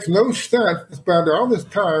it makes no sense to spend all this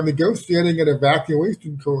time negotiating an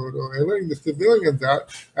evacuation corridor and letting the civilians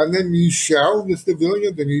out, and then you shell the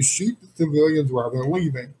civilians and you shoot the civilians while they're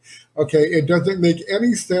leaving. Okay, it doesn't make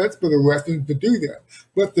any sense for the Russians to do that.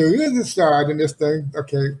 But there is a side in this thing,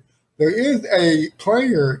 okay, there is a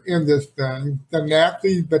player in this thing, the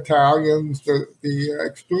Nazi battalions, the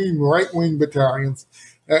extreme right-wing battalions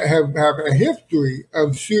that have a history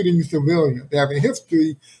of shooting civilians. They have a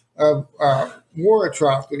history of war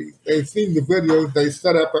atrocities. They've seen the videos. They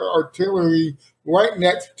set up artillery right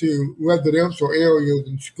next to residential areas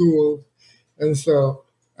and schools. And so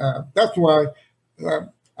that's why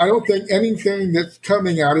I don't think anything that's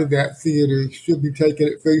coming out of that theater should be taken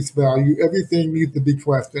at face value. Everything needs to be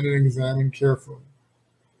questioned and examined carefully.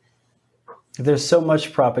 There's so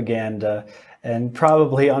much propaganda, and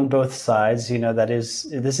probably on both sides.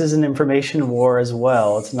 This is an information war as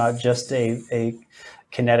well. It's not just a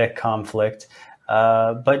kinetic conflict.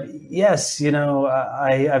 But yes,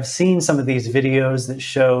 I've seen some of these videos that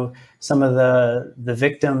show some of the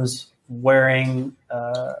victims wearing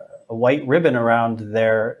a white ribbon around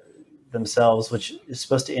themselves, which is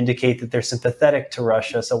supposed to indicate that they're sympathetic to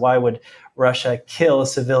Russia. So why would Russia kill a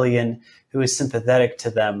civilian who is sympathetic to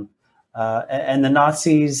them? And the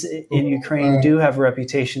Nazis in Ukraine do have a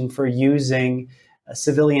reputation for using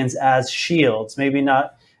civilians as shields. Maybe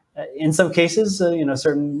not in some cases,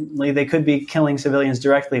 certainly they could be killing civilians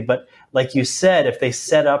directly. But like you said, if they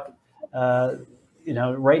set up,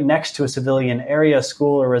 right next to a civilian area,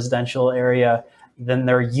 school or residential area, then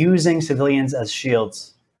they're using civilians as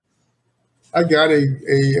shields. I got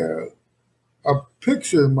a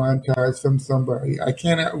picture montage from somebody. I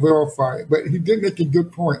cannot verify it, but he did make a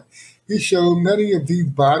good point. He showed many of these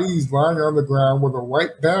bodies lying on the ground with a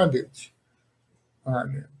white bandage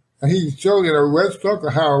on them. And he showed in a red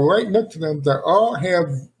circle how right next to them they all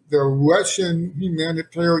have the Russian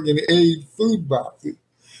humanitarian aid food boxes,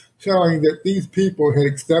 showing that these people had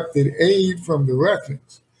accepted aid from the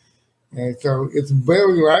Russians. And so it's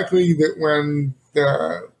very likely that when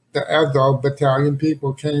the Azov battalion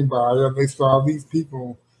people came by and they saw these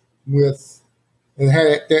people they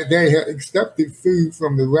had accepted food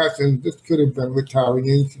from the Russians, this could have been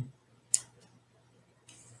retaliation.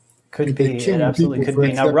 Could be. It absolutely could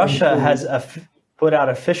be. Now, Russia has put out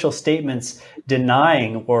official statements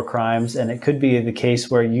denying war crimes, and it could be the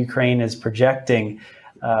case where Ukraine is projecting,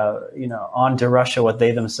 onto Russia what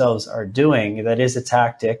they themselves are doing. That is a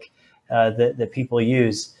tactic that people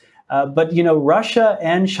use. But Russia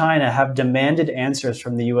and China have demanded answers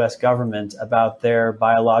from the U.S. government about their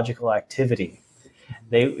biological activity.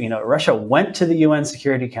 Russia went to the UN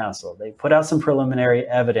Security Council. They put out some preliminary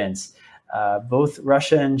evidence. Both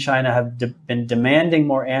Russia and China have been demanding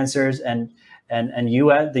more answers, and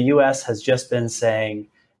the U.S. has just been saying,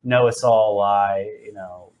 no, it's all a lie.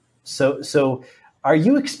 So are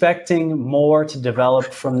you expecting more to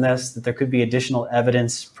develop from this? That there could be additional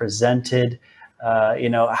evidence presented?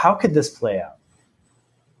 How could this play out?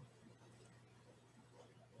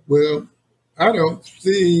 Well, I don't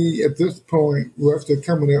see at this point Russia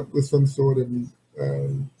coming up with some sort of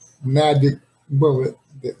magic bullet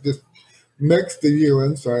that just makes the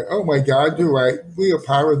UN say, "Oh my God, you're right. We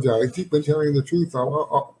apologize. You've been telling the truth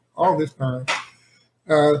all this time."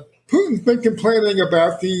 Putin's been complaining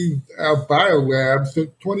about these biolabs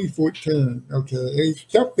since 2014. Okay, and he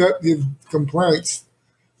stepped up his complaints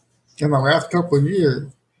in the last couple of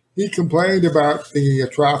years. He complained about the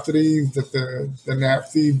atrocities that the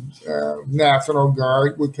Nazi National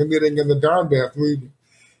Guard were committing in the Donbass region.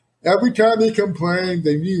 Every time he complained,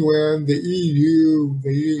 the UN, the EU,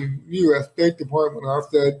 the U.S. State Department all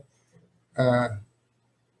said,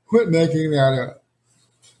 quit making that up.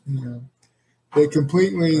 They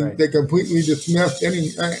completely dismissed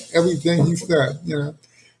everything he said.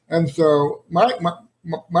 And so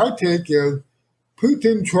my take is,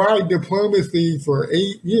 Putin tried diplomacy for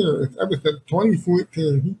 8 years. Ever since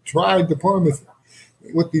 2014, he tried diplomacy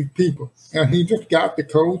with these people. And he just got the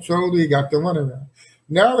cold shoulder, he got the runaround.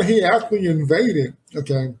 Now that he actually invaded,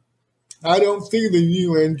 okay, I don't see the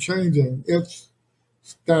UN changing its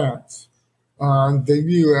stance on the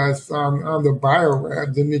U.S. on the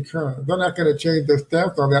biolabs in Ukraine. They're not going to change their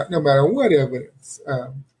stance on that no matter what evidence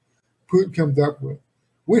Putin comes up with.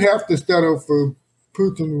 We'd have to settle for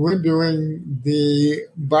Putin rendering the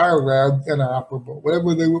biolabs inoperable.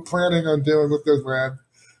 Whatever they were planning on doing with those labs,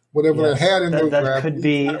 whatever they had in those labs. That could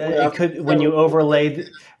be. It could when you overlay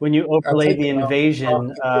the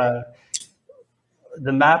invasion,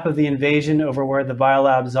 the map of the invasion over where the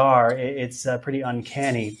biolabs are. It's pretty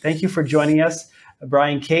uncanny. Thank you for joining us,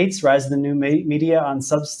 Brian Cates, Rise of the New Media on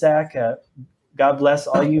Substack. God bless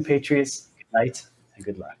all you patriots. Good night and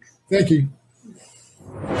good luck. Thank you.